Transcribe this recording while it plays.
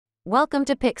Welcome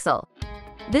to Pickcel.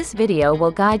 This video will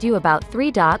guide you about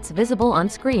 3 dots visible on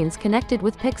screens connected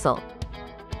with Pickcel.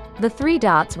 The 3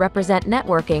 dots represent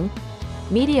networking,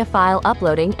 media file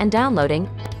uploading and downloading,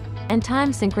 and time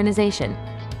synchronization.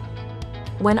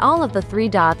 When all of the 3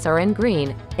 dots are in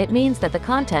green, it means that the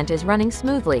content is running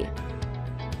smoothly.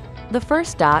 The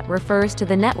first dot refers to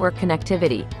the network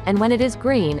connectivity, and when it is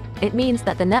green, it means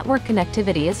that the network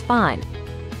connectivity is fine.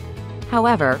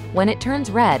 However, when it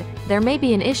turns red, there may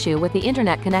be an issue with the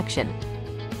internet connection.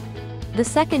 The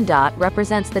second dot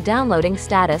represents the downloading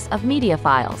status of media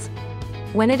files.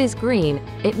 When it is green,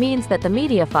 it means that the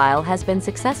media file has been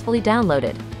successfully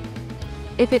downloaded.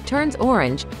 If it turns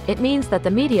orange, it means that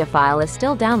the media file is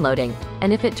still downloading,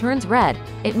 and if it turns red,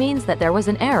 it means that there was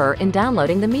an error in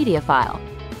downloading the media file.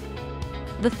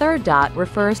 The third dot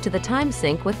refers to the time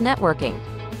sync with networking.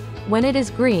 When it is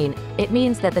green, it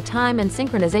means that the time and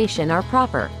synchronization are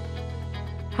proper.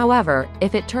 However,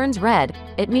 if it turns red,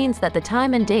 it means that the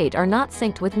time and date are not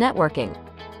synced with networking.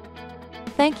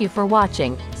 Thank you for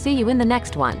watching. See you in the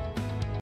next one.